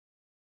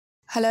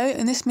Hello,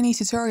 in this mini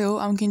tutorial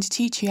I'm going to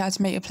teach you how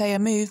to make a player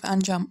move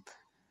and jump.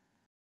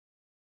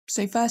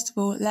 So first of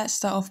all, let's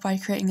start off by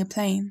creating a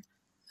plane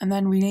and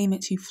then rename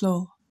it to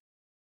floor.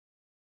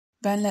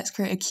 Then let's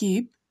create a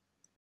cube,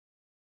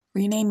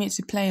 rename it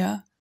to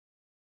player,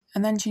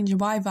 and then change the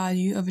Y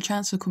value of a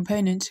transfer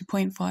component to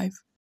 0.5.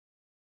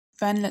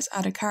 Then let's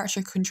add a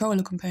character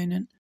controller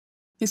component.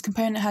 This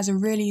component has a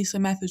really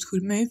useful method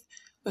called move,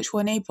 which will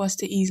enable us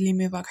to easily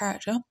move our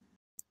character.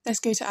 Let's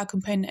go to our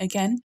component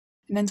again,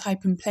 and then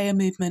type in player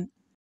movement.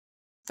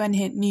 Then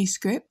hit new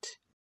script,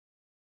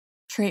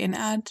 create an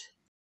add,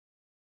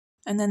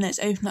 and then let's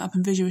open it up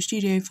in Visual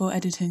Studio for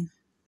editing.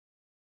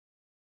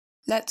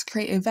 Let's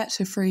create a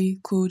vector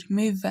free called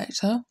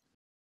moveVector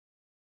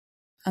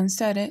and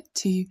set it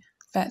to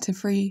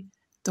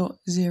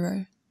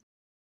vector3.0.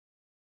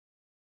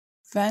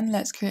 Then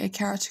let's create a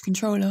character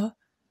controller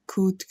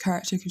called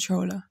character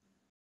controller.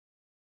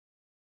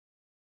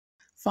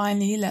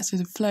 Finally, let's add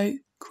a float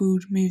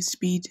called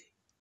moveSpeed.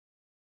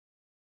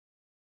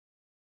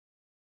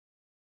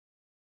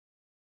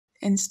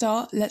 In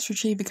Start, let's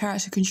retrieve the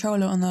character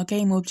controller on our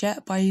game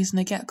object by using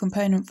the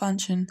getComponent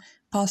function,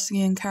 passing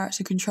in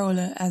character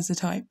controller as the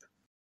type.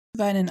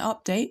 Then in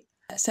Update,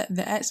 let's set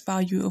the x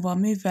value of our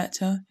move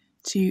vector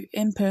to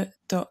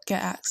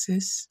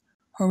input.getAxis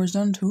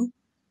horizontal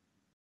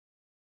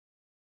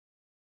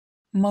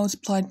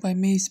multiplied by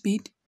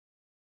moveSpeed,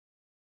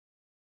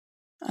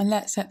 and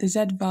let's set the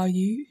z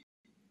value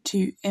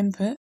to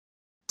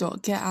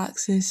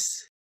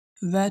input.getAxis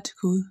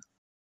vertical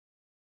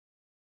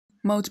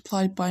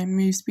multiplied by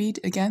moveSpeed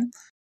again.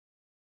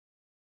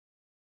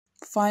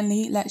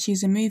 Finally, let's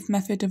use the move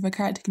method of a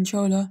character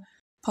controller,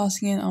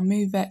 passing in our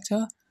move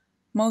vector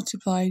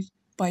multiplied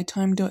by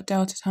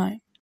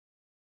time.delta_time.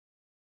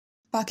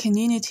 Back in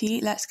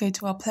Unity, let's go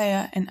to our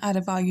player and add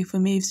a value for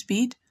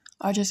moveSpeed.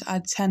 I'll just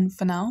add 10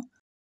 for now.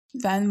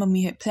 Then when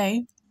we hit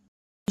play,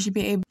 we should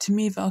be able to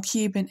move our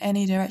cube in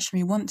any direction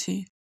we want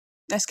to.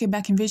 Let's go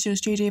back in Visual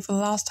Studio for the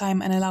last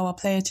time and allow our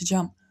player to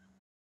jump.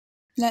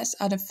 Let's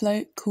add a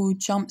float called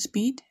jump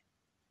speed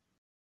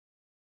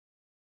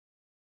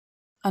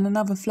and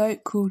another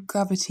float called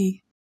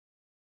gravity.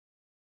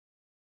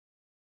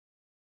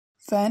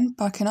 Then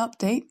back in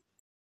Update,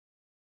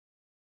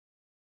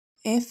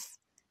 if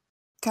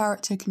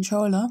character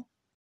controller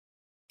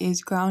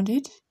is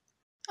grounded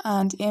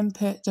and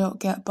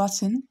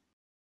input.getButton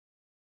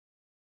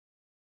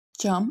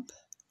jump,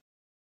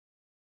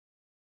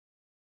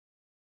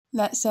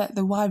 let's set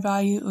the Y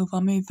value of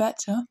our move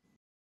vector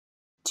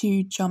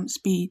to jump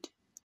speed.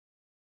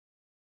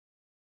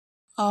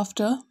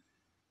 After,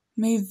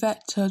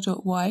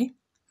 moveVector.y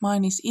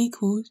minus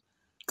equals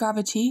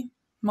gravity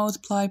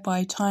multiplied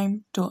by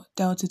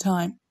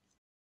time.delta_time.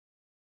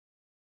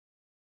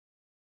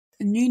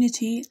 In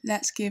Unity,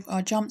 let's give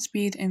our jump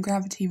speed and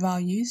gravity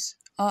values.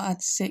 I'll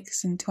add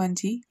 6 and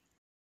 20.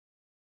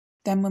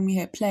 Then when we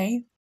hit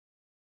play,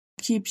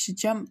 the cube should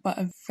jump but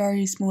a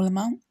very small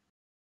amount.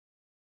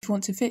 If you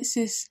want to fix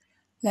this,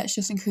 let's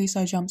just increase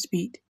our jump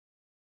speed.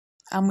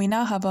 And we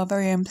now have our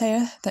very own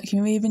player that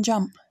can move and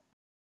jump.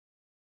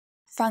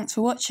 Thanks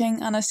for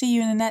watching, and I'll see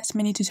you in the next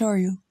mini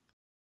tutorial.